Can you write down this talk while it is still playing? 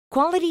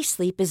Quality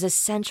sleep is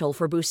essential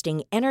for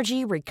boosting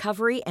energy,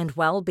 recovery, and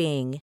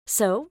well-being.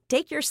 So,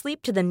 take your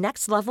sleep to the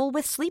next level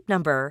with Sleep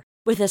Number.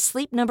 With a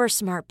Sleep Number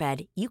smart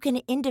bed, you can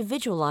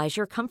individualize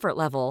your comfort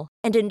level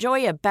and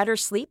enjoy a better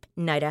sleep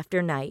night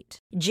after night.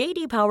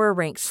 J.D. Power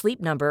ranks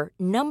Sleep Number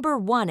number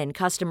one in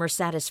customer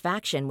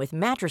satisfaction with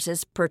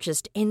mattresses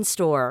purchased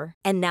in-store.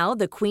 And now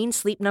the Queen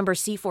Sleep Number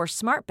C4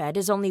 smart bed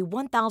is only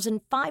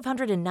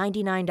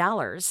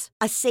 $1,599,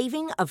 a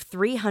saving of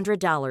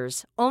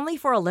 $300, only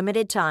for a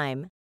limited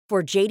time.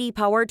 For JD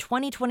Power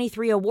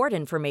 2023 award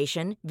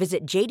information,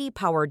 visit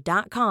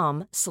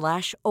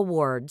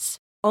jdpower.com/awards.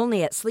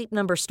 Only at Sleep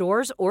Number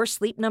stores or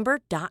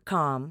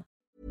sleepnumber.com.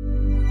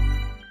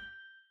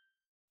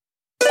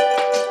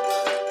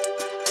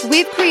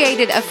 We've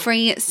created a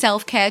free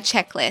self-care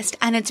checklist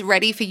and it's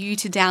ready for you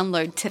to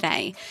download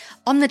today.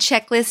 On the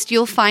checklist,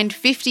 you'll find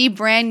 50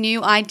 brand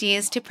new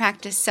ideas to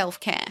practice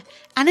self-care.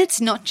 And it's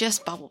not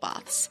just bubble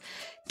baths.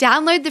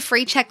 Download the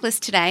free checklist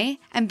today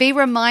and be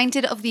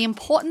reminded of the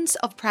importance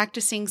of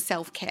practicing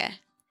self-care.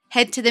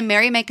 Head to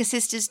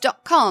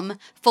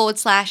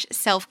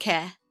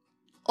themerrymakersisters.com/self-care.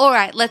 All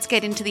right, let's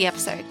get into the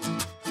episode.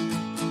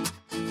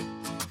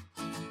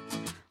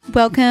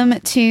 Welcome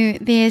to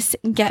this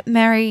Get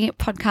Merry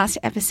podcast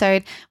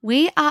episode.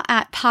 We are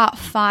at part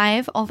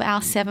 5 of our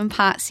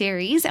 7-part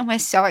series, and we're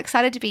so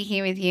excited to be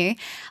here with you.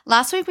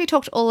 Last week, we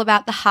talked all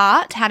about the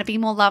heart, how to be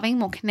more loving,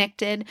 more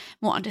connected,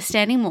 more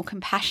understanding, more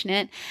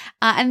compassionate.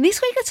 And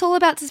this week, it's all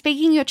about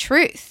speaking your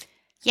truth.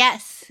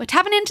 Yes. We're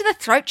tapping into the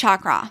throat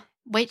chakra,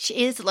 Which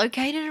is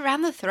located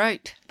around the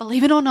throat.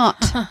 believe it or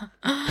not.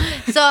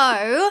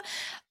 So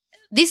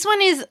this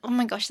one is, oh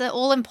my gosh, they're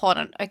all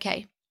important.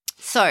 Okay.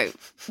 So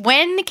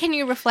when can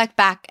you reflect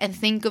back and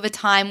think of a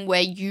time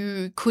where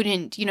you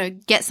couldn't,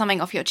 get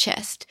something off your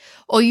chest,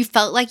 or you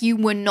felt like you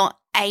were not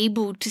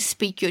able to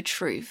speak your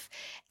truth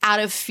out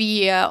of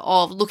fear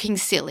of looking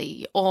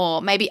silly or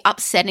maybe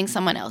upsetting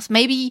someone else?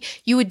 Maybe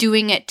you were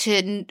doing it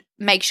to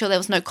make sure there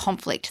was no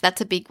conflict.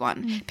 That's a big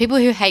one. People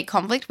who hate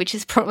conflict, which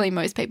is probably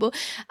most people,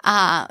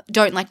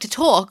 don't like to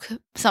talk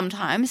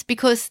sometimes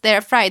because they're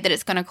afraid that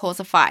it's going to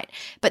cause a fight.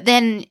 But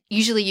then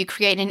usually you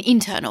create an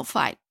internal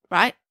fight,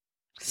 right?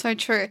 So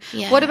true.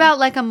 Yeah. What about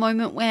like a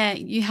moment where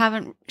you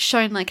haven't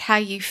shown like how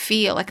you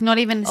feel, like not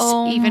even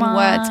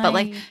words, but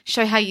like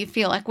show how you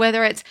feel, like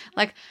whether it's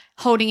like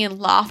holding in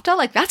laughter,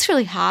 like that's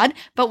really hard.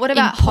 But what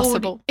about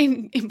Impossible.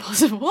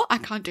 Impossible? I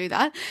can't do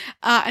that.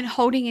 And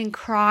holding in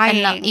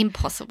crying. And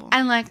impossible.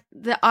 And like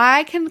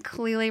I can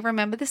clearly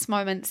remember this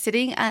moment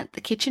sitting at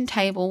the kitchen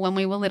table when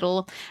we were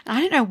little. And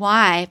I don't know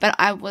why, but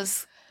I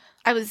was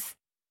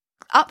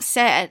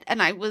upset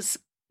and I was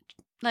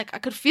like, I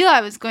could feel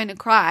I was going to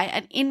cry.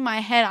 And in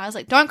my head, I was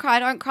like, don't cry,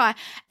 don't cry.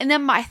 And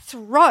then my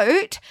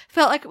throat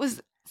felt like it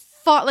was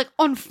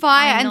on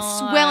fire and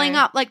swelling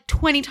up like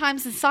 20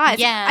 times the size.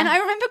 Yeah. And I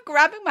remember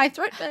grabbing my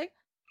throat like,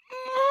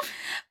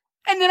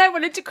 and then I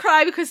wanted to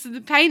cry because of the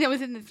pain that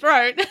was in the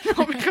throat,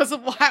 not because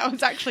of why I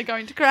was actually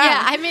going to cry.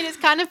 Yeah, I mean, it's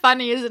kind of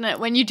funny, isn't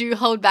it? When you do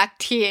hold back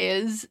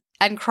tears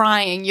and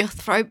crying, your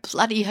throat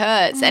bloody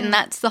hurts. And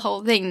that's the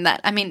whole thing that,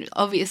 I mean,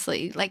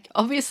 obviously,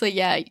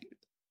 yeah,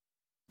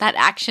 that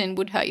action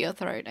would hurt your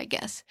throat, I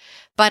guess.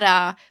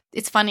 But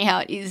it's funny how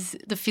it is,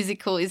 the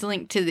physical is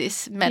linked to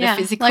this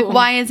metaphysical. Yeah. Like,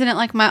 why isn't it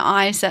like my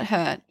eyes that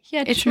hurt?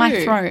 Yeah, it's true.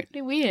 my throat.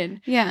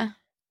 Weird. Yeah.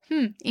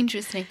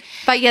 Interesting.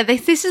 But yeah,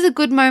 this is a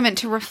good moment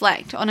to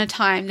reflect on a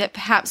time that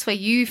perhaps where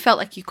you felt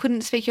like you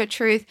couldn't speak your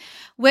truth,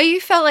 where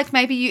you felt like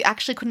maybe you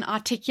actually couldn't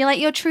articulate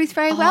your truth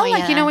very well.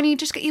 Like, when you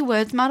just get your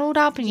words muddled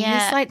up and you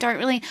just like don't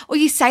really, or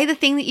you say the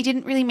thing that you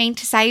didn't really mean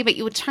to say, but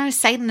you were trying to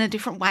say it in a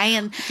different way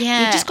and you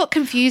just got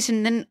confused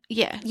and then,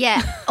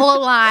 Yeah. Or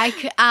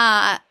like,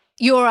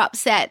 you're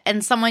upset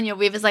and someone you're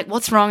with is like,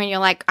 what's wrong? And you're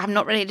like, I'm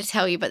not ready to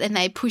tell you. But then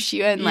they push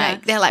you and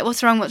like, they're like,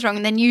 what's wrong?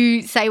 And then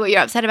you say what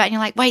you're upset about and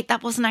you're like, wait,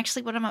 that wasn't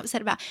actually what I'm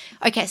upset about.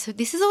 Okay, so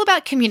this is all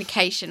about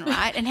communication,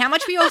 right? And how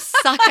much we all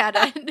suck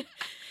at it.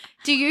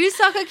 Do you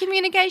suck at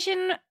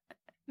communication?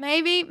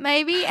 Maybe.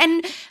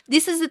 And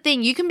this is the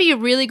thing. You can be a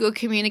really good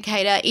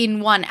communicator in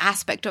one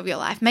aspect of your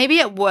life. Maybe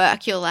at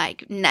work you're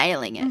like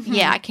nailing it. Mm-hmm.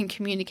 Yeah, I can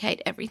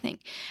communicate everything.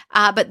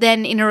 But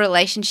then in a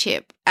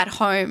relationship at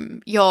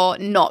home, you're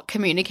not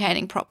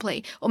communicating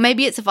properly. Or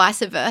maybe it's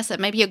vice versa.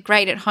 Maybe you're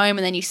great at home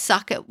and then you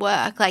suck at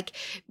work. Like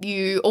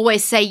you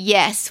always say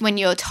yes when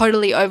you're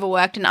totally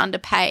overworked and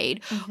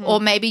underpaid. Mm-hmm. Or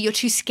maybe you're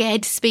too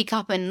scared to speak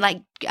up and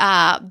like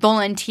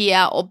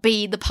volunteer or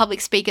be the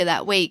public speaker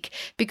that week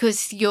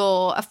because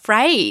you're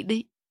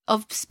afraid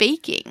of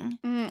speaking.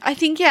 I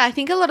think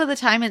a lot of the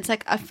time it's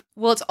like,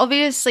 it's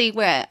obviously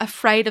we're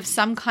afraid of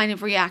some kind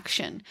of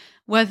reaction,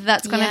 whether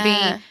that's going to be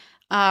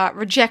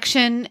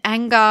rejection,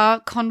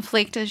 anger,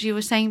 conflict, as you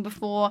were saying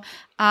before,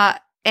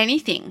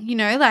 anything,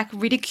 like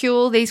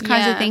ridicule, these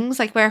kinds of things.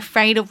 Like we're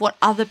afraid of what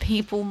other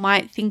people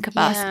might think of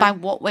us by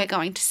what we're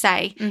going to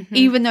say,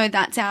 even though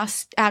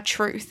that's our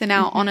truth and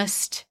our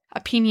honest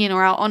opinion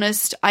or our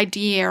honest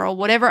idea or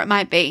whatever it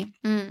might be,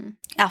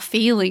 our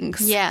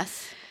feelings.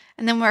 Yes.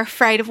 And then we're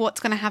afraid of what's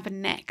going to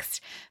happen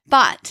next.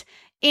 But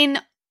in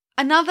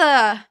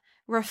another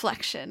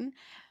reflection,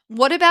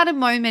 what about a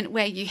moment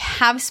where you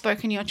have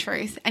spoken your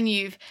truth and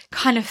you've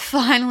kind of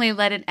finally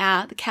let it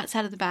out, the cat's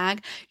out of the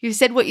bag, you've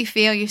said what you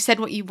feel, you've said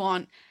what you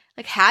want.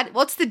 Like,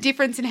 what's the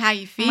difference in how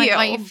you feel?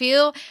 How you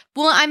feel?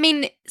 Well, I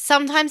mean,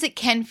 sometimes it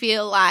can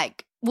feel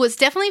like, it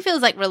definitely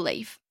feels like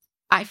relief,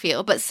 I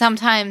feel, but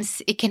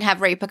sometimes it can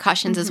have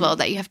repercussions as well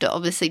that you have to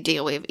obviously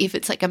deal with if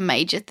it's like a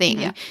major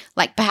thing. Yeah.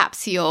 Like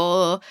perhaps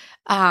you're,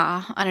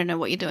 I don't know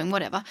what you're doing,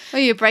 whatever. Or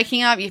you're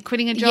breaking up, you're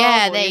quitting a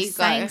job, or you're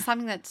saying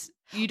something that's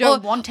you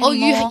don't want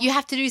anymore. Or you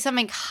have to do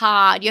something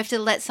hard. You have to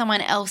let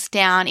someone else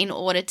down in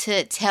order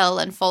to tell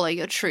and follow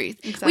your truth,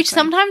 which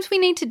sometimes we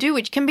need to do,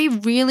 which can be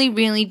really,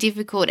 really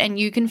difficult, and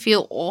you can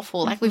feel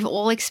awful. Like we've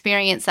all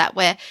experienced that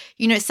where,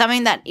 you know,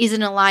 something that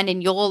isn't aligned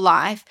in your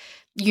life,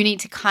 you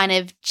need to kind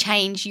of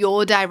change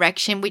your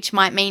direction, which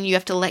might mean you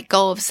have to let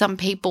go of some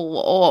people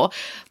or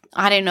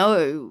I don't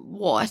know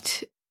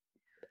what,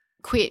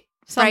 quit,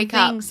 break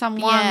up,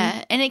 someone.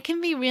 Yeah, and it can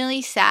be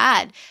really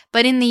sad.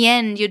 But in the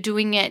end, you're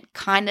doing it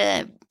kind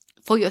of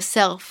for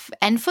yourself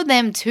and for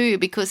them too,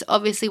 because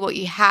obviously what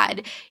you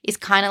had is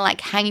kind of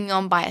like hanging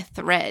on by a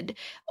thread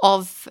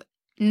of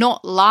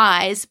not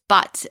lies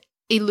but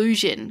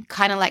illusion,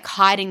 kind of like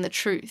hiding the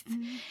truth.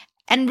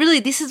 And really,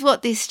 this is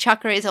what this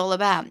chakra is all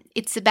about.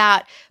 It's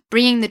about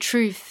bringing the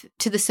truth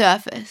to the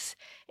surface.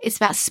 It's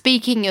about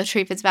speaking your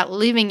truth. It's about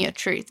living your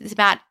truth. It's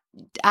about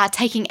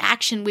taking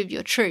action with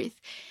your truth.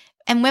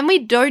 And when we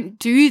don't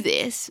do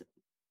this,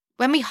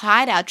 when we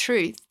hide our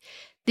truth,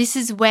 this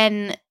is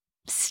when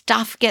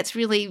stuff gets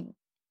really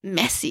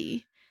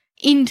messy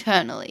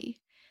internally.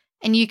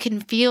 And you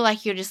can feel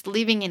like you're just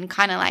living in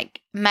kind of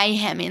like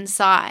mayhem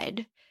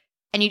inside.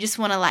 And you just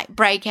want to like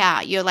break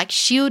out. You're like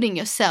shielding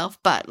yourself,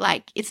 but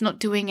like it's not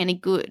doing any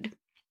good.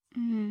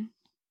 And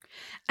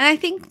I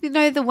think, you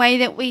know, the way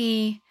that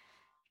we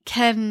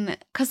can,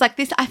 because like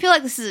this, I feel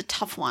like this is a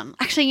tough one.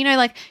 Actually, you know,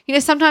 like, you know,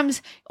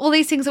 sometimes all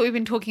these things that we've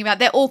been talking about,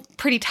 they're all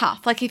pretty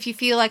tough. Like if you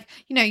feel like,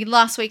 you know,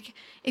 last week,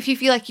 if you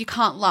feel like you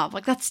can't love,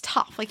 like that's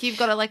tough. Like you've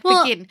got to like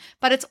begin.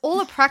 But it's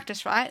all a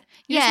practice, right?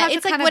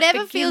 It's like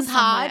whatever feels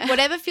hard,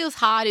 whatever feels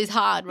hard is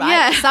hard, right?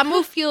 Yeah. Some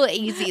will feel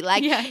easy.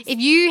 Like if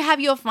you have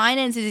your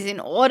finances in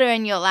order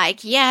and you're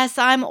like, yes,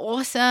 I'm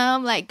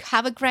awesome, like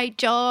have a great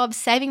job,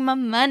 saving my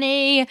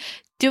money,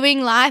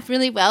 doing life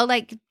really well,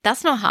 like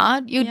that's not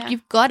hard.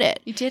 You've got it.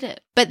 You did it.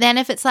 But then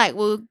if it's like,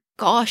 well,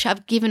 gosh,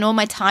 I've given all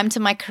my time to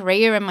my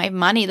career and my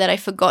money that I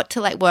forgot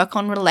to like work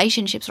on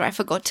relationships, or I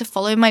forgot to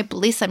follow my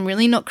bliss. I'm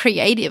really not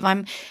creative.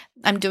 I'm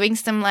doing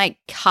some like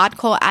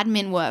hardcore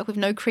admin work with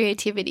no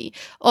creativity.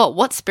 Oh,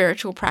 what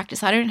spiritual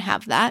practice? I don't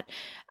have that.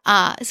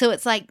 So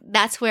it's like,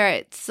 that's where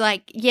it's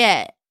like,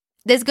 yeah,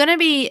 there's going to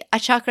be a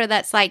chakra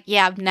that's like,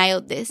 yeah, I've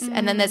nailed this.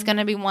 And then there's going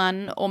to be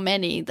one or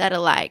many that are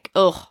like,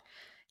 oh.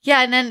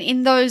 Yeah, and then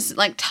in those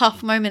like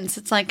tough moments,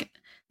 it's like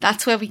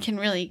that's where we can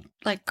really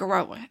like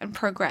grow and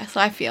progress,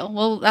 I feel.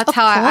 Well, that's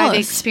how I've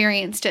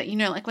experienced it, you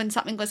know, like when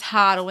something was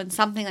hard or when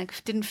something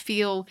like didn't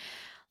feel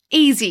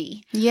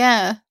easy.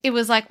 Yeah. It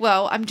was like,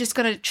 well, I'm just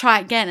going to try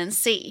again and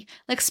see.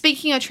 Like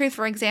speaking your truth,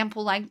 for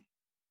example, like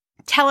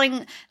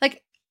telling,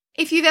 like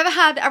if you've ever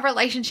had a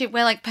relationship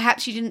where like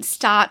perhaps you didn't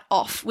start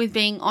off with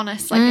being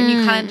honest, like and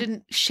you kind of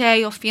didn't share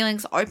your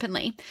feelings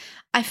openly,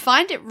 I've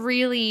found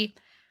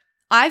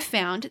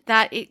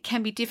that it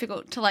can be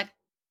difficult to like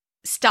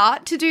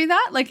start to do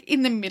that like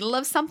in the middle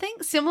of something,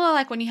 similar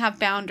like when you have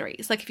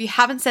boundaries, like if you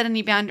haven't set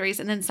any boundaries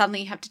and then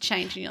suddenly you have to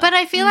change and you're but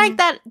like, I feel like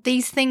that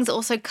these things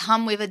also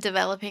come with a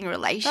developing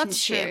relationship.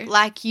 That's true.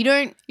 Like you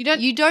don't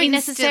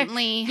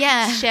necessarily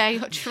share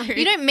your truth.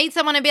 You don't meet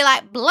someone and be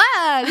like, blah,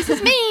 this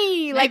is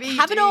me, like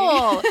have it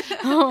all.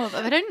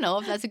 I don't know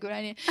if that's a good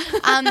idea.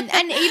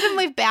 And even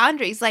with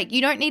boundaries, like you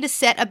don't need to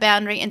set a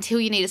boundary until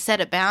you need to set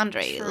a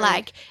boundary. True.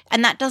 Like,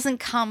 and that doesn't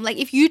come like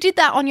if you did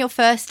that on your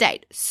first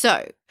date,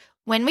 so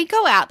when we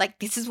go out, like,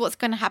 this is what's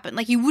going to happen.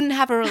 Like, you wouldn't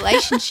have a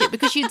relationship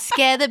because you'd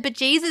scare the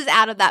bejesus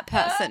out of that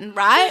person,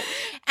 right?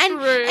 And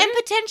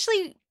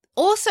potentially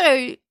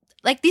also,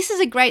 like, this is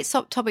a great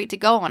topic to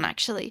go on,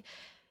 actually.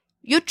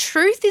 Your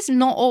truth is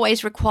not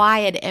always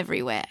required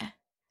everywhere.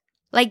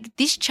 Like,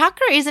 this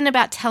chakra isn't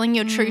about telling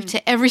your truth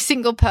to every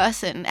single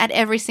person at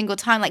every single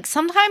time. Like,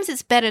 sometimes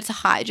it's better to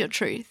hide your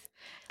truth.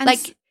 And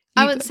like,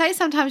 I would say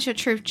sometimes your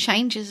truth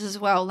changes as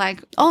well.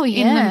 Like,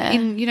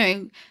 in you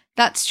know,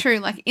 that's true.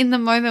 Like in the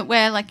moment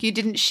where like you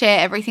didn't share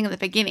everything at the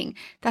beginning,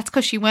 that's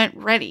because you weren't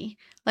ready.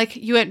 Like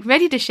you weren't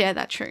ready to share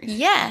that truth.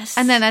 Yes.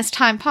 And then as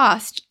time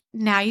passed,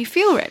 now you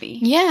feel ready.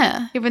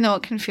 Yeah. Even though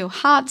it can feel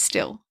hard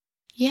still.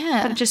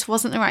 Yeah. But it just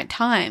wasn't the right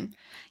time.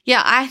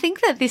 Yeah, I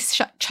think that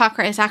this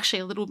chakra is actually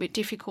a little bit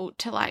difficult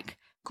to like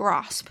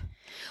grasp.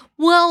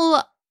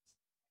 Well,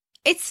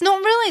 it's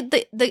not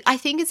really I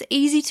think it's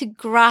easy to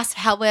grasp.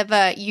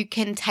 However, you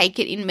can take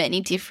it in many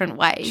different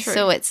ways. True.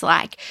 So it's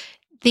like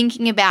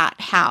thinking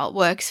about how it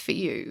works for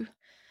you.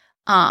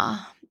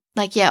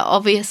 Like, yeah,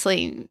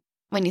 obviously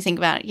when you think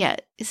about it, yeah,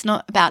 it's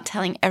not about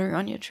telling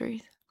everyone your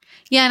truth.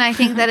 Yeah, and I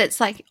think that it's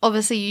like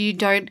obviously you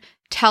don't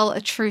tell a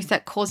truth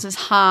that causes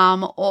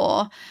harm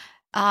or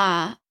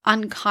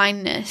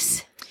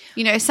unkindness.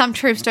 some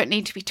truths don't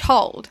need to be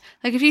told.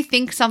 Like if you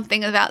think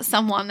something about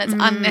someone that's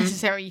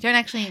unnecessary, you don't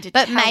actually need to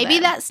tell them. But maybe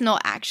that's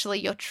not actually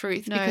your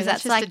truth because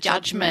that's just like a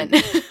judgment.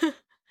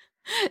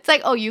 It's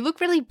like, oh, you look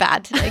really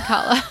bad today,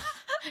 Carla.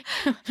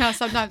 No,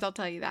 sometimes I'll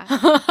tell you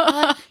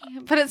that.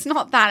 But it's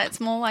not that. It's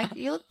more like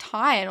you look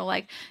tired, or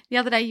like the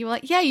other day you were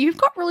like, yeah, you've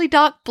got really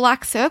dark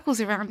black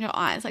circles around your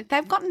eyes. Like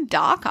they've gotten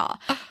darker.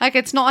 Like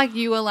it's not like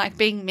you were like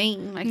being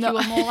mean. Like you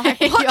were more like,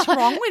 what's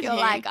wrong with you? You're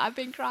like, I've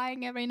been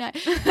crying every night.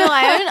 No,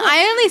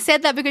 I only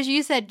said that because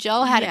you said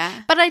Joel had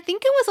it. But I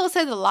think it was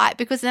also the light,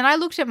 because then I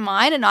looked at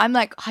mine and I'm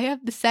like, I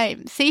have the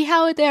same. See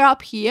how they're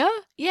up here?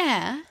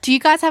 Yeah. Do you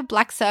guys have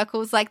black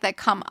circles like that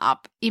come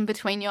up in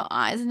between your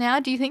eyes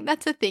now? Do you think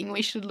that's a thing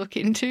we should look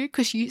into?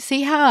 Because you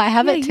see how I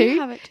have it too?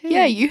 You have it too.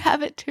 Yeah, you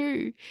have it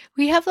too.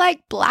 We have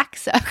like black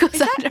circles. Is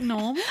that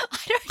normal? I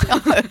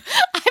don't know.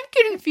 I'm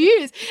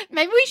confused.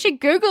 Maybe we should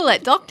Google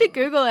it. Dr.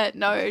 Google it.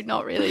 No,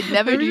 not really.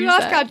 Never do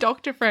ask that. our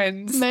doctor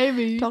friends.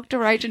 Maybe. Dr.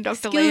 Rach and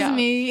Dr. Excuse Leah.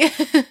 me.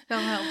 They'll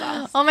help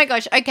us. Oh my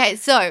gosh. Okay,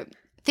 so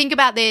think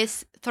about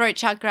this. Throat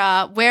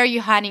chakra, where are you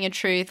hiding your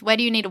truth? Where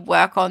do you need to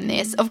work on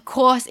this? Of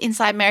course,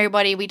 inside Merry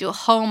Body, we do a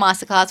whole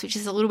masterclass, which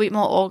is a little bit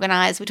more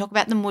organized. We talk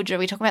about the mudra,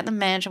 we talk about the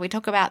mantra, we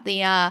talk about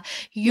the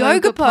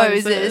yoga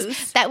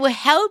poses that will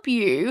help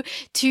you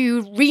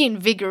to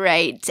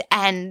reinvigorate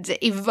and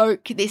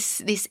evoke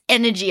this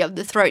energy of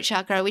the throat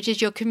chakra, which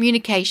is your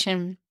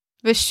communication.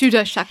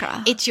 Vishuddha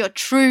chakra. It's your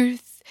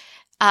truth.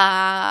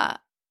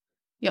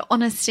 Your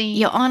honesty.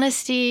 Your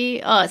honesty.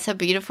 Oh, it's a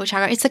beautiful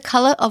chakra. It's the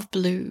color of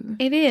blue.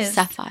 It is.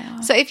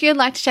 Sapphire. So if you'd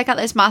like to check out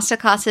those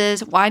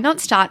masterclasses, why not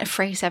start a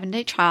free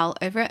 7-day trial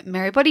over at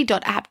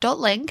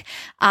merrybody.app.link.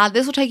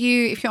 This will take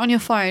you, if you're on your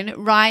phone,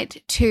 right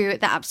to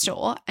the App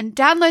Store and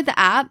download the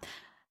app,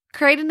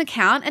 create an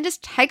account, and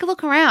just take a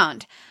look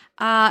around.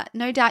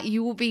 No doubt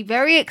you will be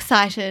very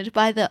excited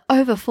by the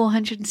over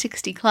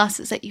 460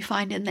 classes that you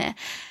find in there.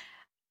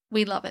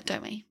 We love it,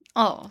 don't we?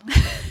 Oh,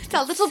 it's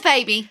our little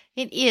baby.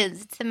 It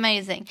is. It's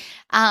amazing.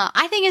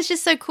 I think it's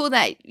just so cool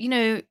that,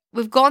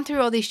 we've gone through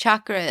all these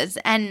chakras,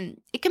 and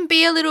it can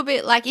be a little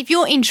bit like, if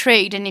you're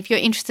intrigued and if you're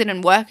interested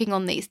in working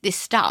on this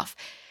stuff,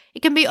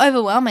 it can be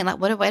overwhelming. Like,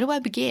 where do I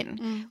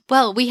begin?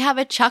 Well, we have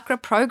a chakra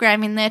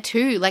program in there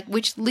too, like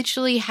which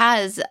literally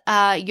has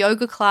a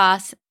yoga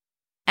class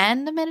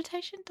and a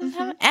meditation. Does it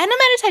have it? And a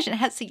meditation. It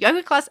has a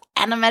yoga class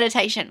and a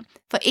meditation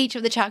for each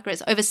of the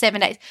chakras over 7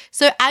 days.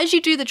 So as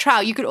you do the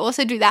trial, you could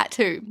also do that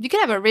too. You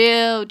could have a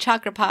real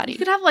chakra party. You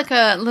could have like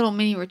a little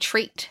mini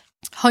retreat.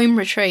 Home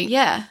retreat.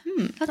 Yeah.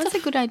 That's a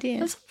good idea.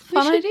 That's a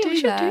fun idea. We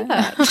should do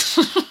that.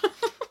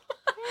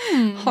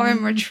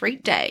 Home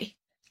retreat day.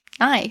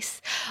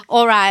 Nice.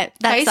 All right.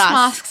 That's Face us.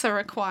 masks are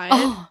required.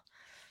 Oh,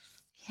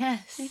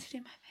 yes. I need to do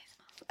my face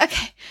mask.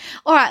 Okay.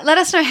 All right. Let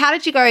us know. How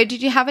did you go?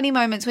 Did you have any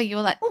moments where you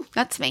were like, oh,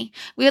 that's me?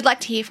 We would like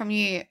to hear from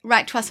you.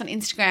 Write to us on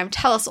Instagram.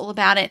 Tell us all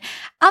about it.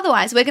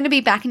 Otherwise, we're going to be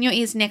back in your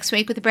ears next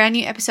week with a brand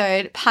new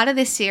episode, part of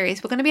this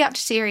series. We're going to be up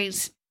to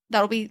series.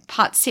 That'll be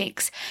part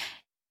 6.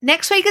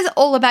 Next week is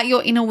all about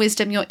your inner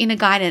wisdom, your inner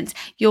guidance,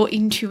 your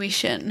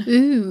intuition.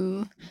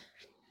 Ooh.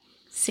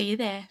 See you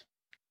there.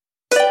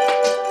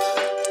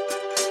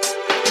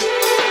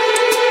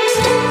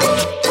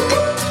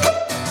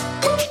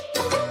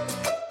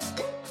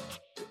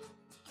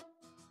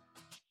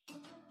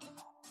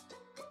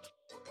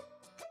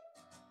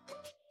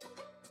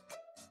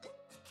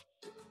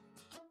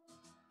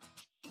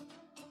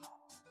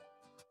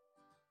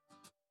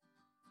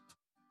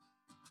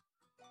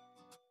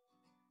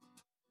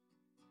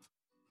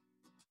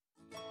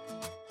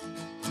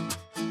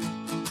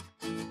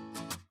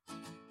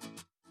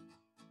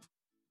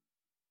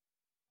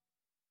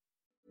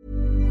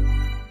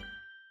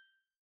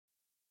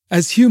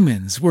 As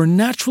humans, we're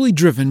naturally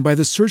driven by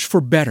the search for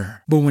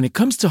better. But when it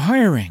comes to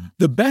hiring,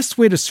 the best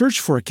way to search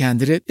for a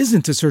candidate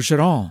isn't to search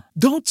at all.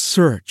 Don't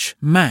search,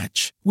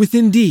 match with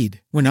Indeed.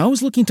 When I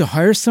was looking to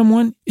hire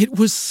someone, it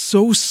was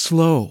so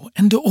slow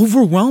and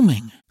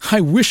overwhelming.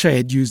 I wish I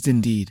had used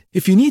Indeed.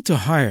 If you need to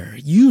hire,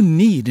 you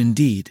need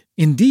Indeed.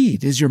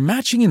 Indeed is your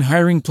matching and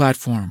hiring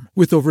platform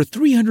with over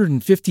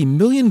 350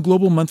 million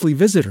global monthly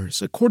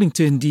visitors, according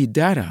to Indeed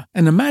data,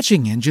 and a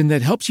matching engine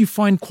that helps you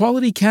find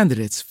quality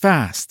candidates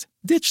fast.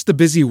 Ditch the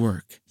busy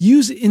work.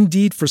 Use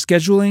Indeed for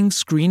scheduling,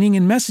 screening,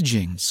 and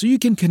messaging so you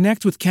can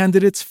connect with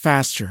candidates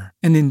faster.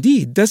 And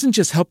Indeed doesn't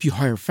just help you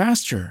hire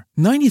faster.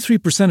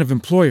 93% of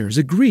employers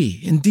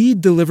agree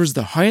Indeed delivers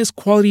the highest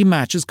quality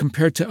matches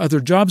compared to other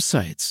job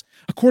sites,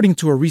 according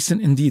to a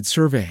recent Indeed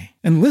survey.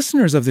 And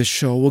listeners of this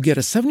show will get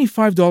a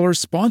 $75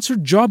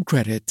 sponsored job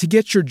credit to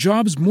get your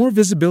jobs more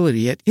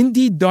visibility at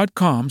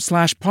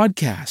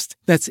Indeed.com/podcast.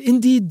 That's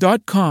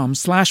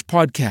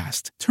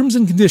Indeed.com/podcast. Terms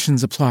and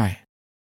conditions apply.